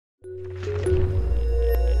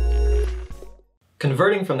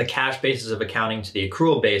Converting from the cash basis of accounting to the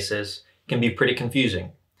accrual basis can be pretty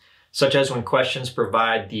confusing, such as when questions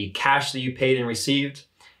provide the cash that you paid and received,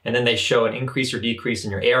 and then they show an increase or decrease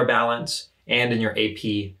in your AR balance and in your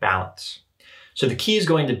AP balance. So the key is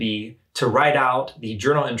going to be to write out the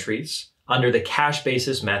journal entries under the cash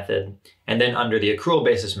basis method and then under the accrual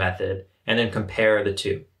basis method, and then compare the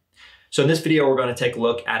two. So in this video, we're going to take a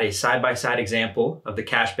look at a side-by-side example of the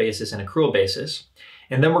cash basis and accrual basis.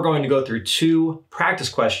 And then we're going to go through two practice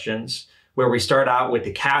questions where we start out with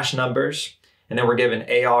the cash numbers, and then we're given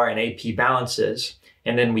AR and AP balances,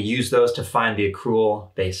 and then we use those to find the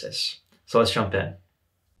accrual basis. So let's jump in.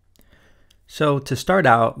 So to start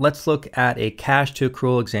out, let's look at a cash to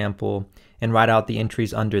accrual example and write out the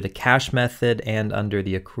entries under the cash method and under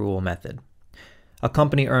the accrual method. A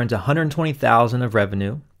company earns $120,000 of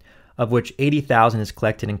revenue, of which $80,000 is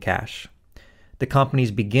collected in cash. The company's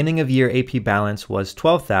beginning of year AP balance was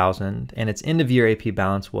 $12,000 and its end of year AP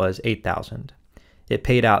balance was $8,000. It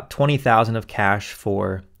paid out $20,000 of cash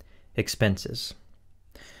for expenses.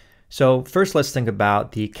 So first let's think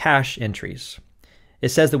about the cash entries. It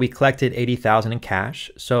says that we collected $80,000 in cash.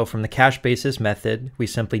 So from the cash basis method, we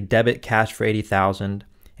simply debit cash for $80,000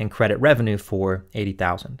 and credit revenue for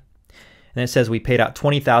 $80,000. And it says we paid out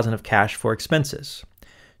 $20,000 of cash for expenses.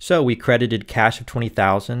 So we credited cash of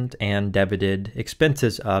 $20,000 and debited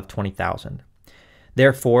expenses of $20,000.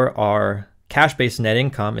 Therefore, our cash-based net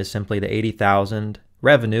income is simply the $80,000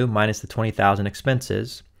 revenue minus the $20,000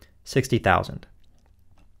 expenses, $60,000.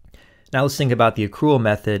 Now let's think about the accrual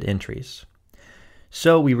method entries.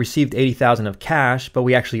 So we received $80,000 of cash, but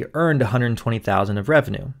we actually earned $120,000 of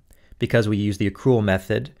revenue because we use the accrual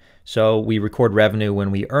method. So we record revenue when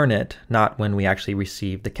we earn it, not when we actually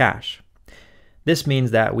receive the cash. This means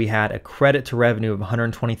that we had a credit to revenue of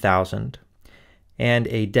 $120,000 and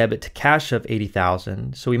a debit to cash of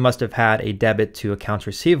 $80,000. So we must have had a debit to accounts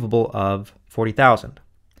receivable of $40,000.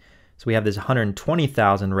 So we have this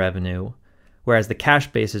 $120,000 revenue, whereas the cash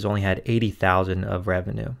basis only had $80,000 of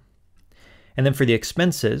revenue. And then for the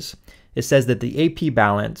expenses, it says that the AP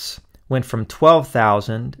balance went from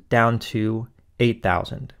 $12,000 down to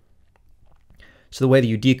 $8,000. So the way that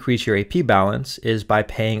you decrease your AP balance is by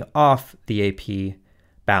paying off the AP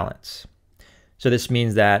balance. So this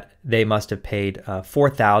means that they must have paid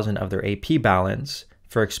 $4,000 of their AP balance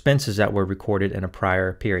for expenses that were recorded in a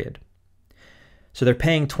prior period. So they're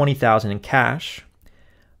paying $20,000 in cash,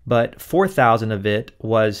 but $4,000 of it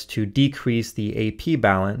was to decrease the AP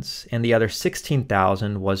balance, and the other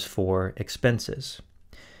 $16,000 was for expenses.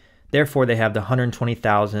 Therefore, they have the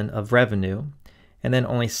 $120,000 of revenue, and then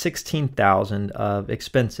only $16,000 of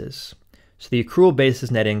expenses. So the accrual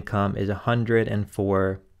basis net income is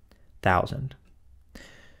 $104,000.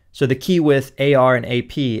 So the key with AR and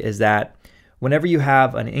AP is that whenever you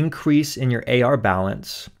have an increase in your AR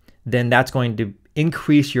balance, then that's going to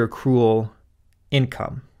increase your accrual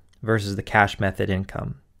income versus the cash method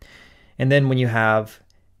income. And then when you have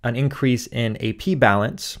an increase in AP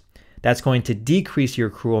balance, that's going to decrease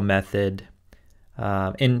your accrual method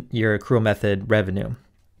revenue.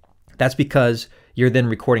 That's because you're then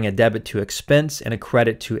recording a debit to expense and a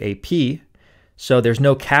credit to AP. So there's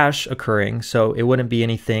no cash occurring, so it wouldn't be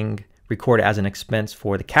anything recorded as an expense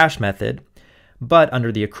for the cash method, but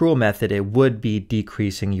under the accrual method, it would be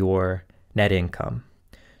decreasing your net income.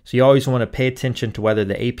 So you always want to pay attention to whether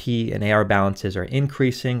the AP and AR balances are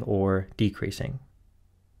increasing or decreasing.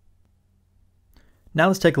 Now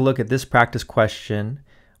let's take a look at this practice question,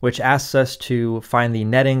 which asks us to find the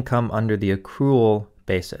net income under the accrual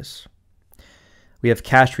basis. We have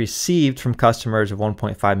cash received from customers of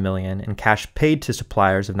 $1.5 million and cash paid to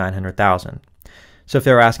suppliers of $900,000. So if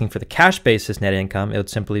they were asking for the cash basis net income, it would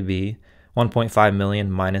simply be $1.5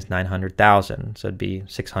 million minus $900,000, so it'd be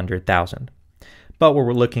 $600,000. But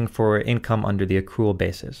we're looking for income under the accrual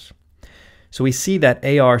basis. So we see that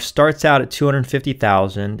AR starts out at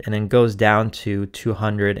 $250,000 and then goes down to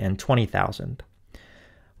 $220,000.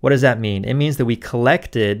 What does that mean? It means that we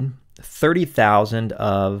collected $30,000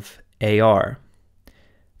 of AR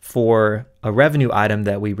for a revenue item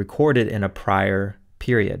that we recorded in a prior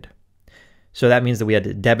period. So that means that we had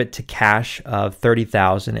a debit to cash of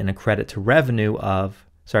 $30,000 and a credit to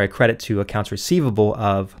credit to accounts receivable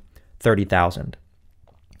of $30,000.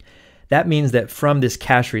 That means that from this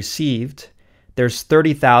cash received, there's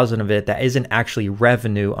 $30,000 of it that isn't actually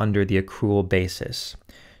revenue under the accrual basis.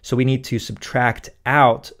 So we need to subtract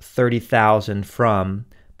out $30,000 from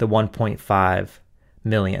the $1.5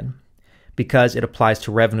 million because it applies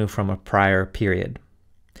to revenue from a prior period.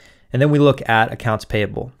 And then we look at accounts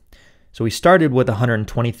payable. So we started with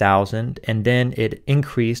 $120,000 and then it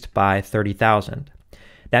increased by $30,000.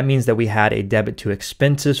 That means that we had a debit to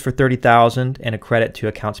expenses for $30,000 and a credit to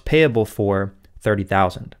accounts payable for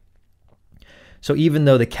 $30,000. So even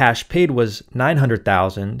though the cash paid was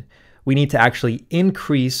 $900,000, we need to actually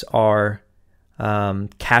increase our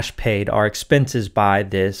cash paid, our expenses, by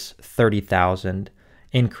this $30,000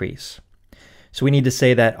 increase. So we need to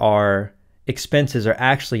say that our expenses are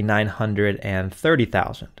actually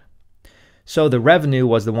 $930,000. So the revenue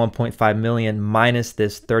was the $1.5 million minus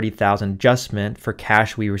this $30,000 adjustment for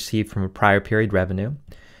cash we received from a prior period revenue.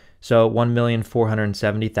 So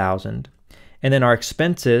 $1,470,000. And then our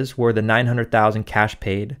expenses were the $900,000 cash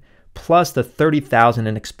paid plus the $30,000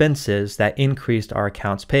 in expenses that increased our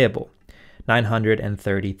accounts payable,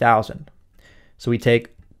 $930,000. So we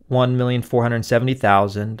take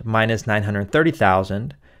 $1,470,000 minus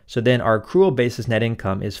 $930,000. So then our accrual basis net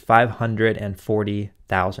income is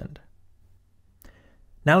 $540,000.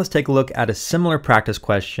 Now let's take a look at a similar practice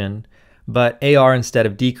question, but AR instead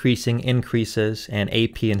of decreasing increases and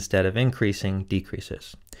AP instead of increasing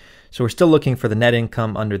decreases. So we're still looking for the net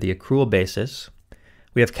income under the accrual basis.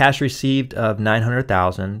 We have cash received of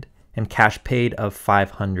 $900,000 and cash paid of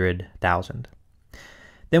 $500,000.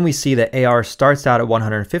 Then we see that AR starts out at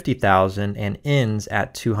 $150,000 and ends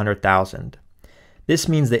at $200,000. This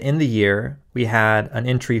means that in the year, we had an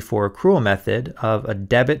entry for accrual method of a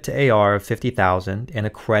debit to AR of $50,000 and a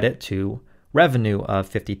credit to revenue of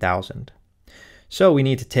 $50,000. So we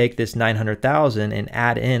need to take this $900,000 and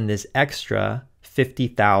add in this extra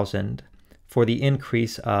 $50,000 for the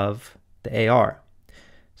increase of the AR.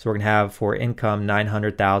 So we're going to have for income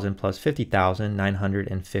 $900,000 plus $50,000,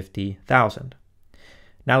 $950,000.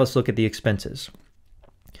 Now let's look at the expenses.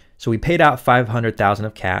 So we paid out $500,000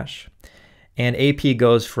 of cash, and AP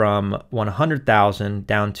goes from $100,000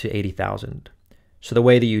 down to $80,000. So the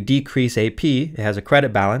way that you decrease AP, it has a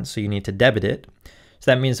credit balance, so you need to debit it.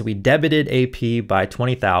 So that means that we debited AP by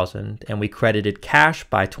 $20,000 and we credited cash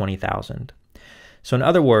by $20,000. So in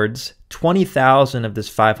other words, $20,000 of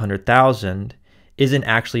this $500,000 isn't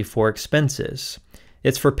actually for expenses.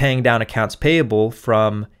 It's for paying down accounts payable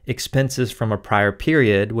from expenses from a prior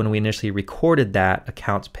period when we initially recorded that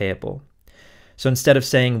accounts payable. So instead of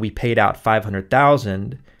saying we paid out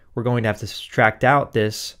 $500,000, we're going to have to subtract out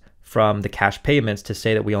this from the cash payments to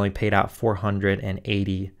say that we only paid out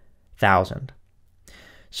 $480,000.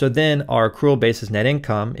 So then our accrual basis net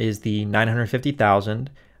income is the $950,000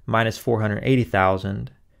 minus $480,000,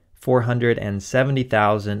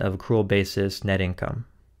 $470,000 of accrual basis net income.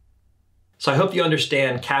 So I hope you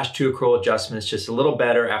understand cash to accrual adjustments just a little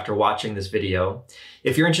better after watching this video.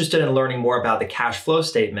 If you're interested in learning more about the cash flow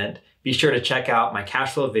statement, be sure to check out my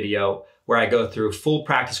cash flow video where I go through full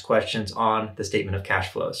practice questions on the statement of cash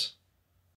flows.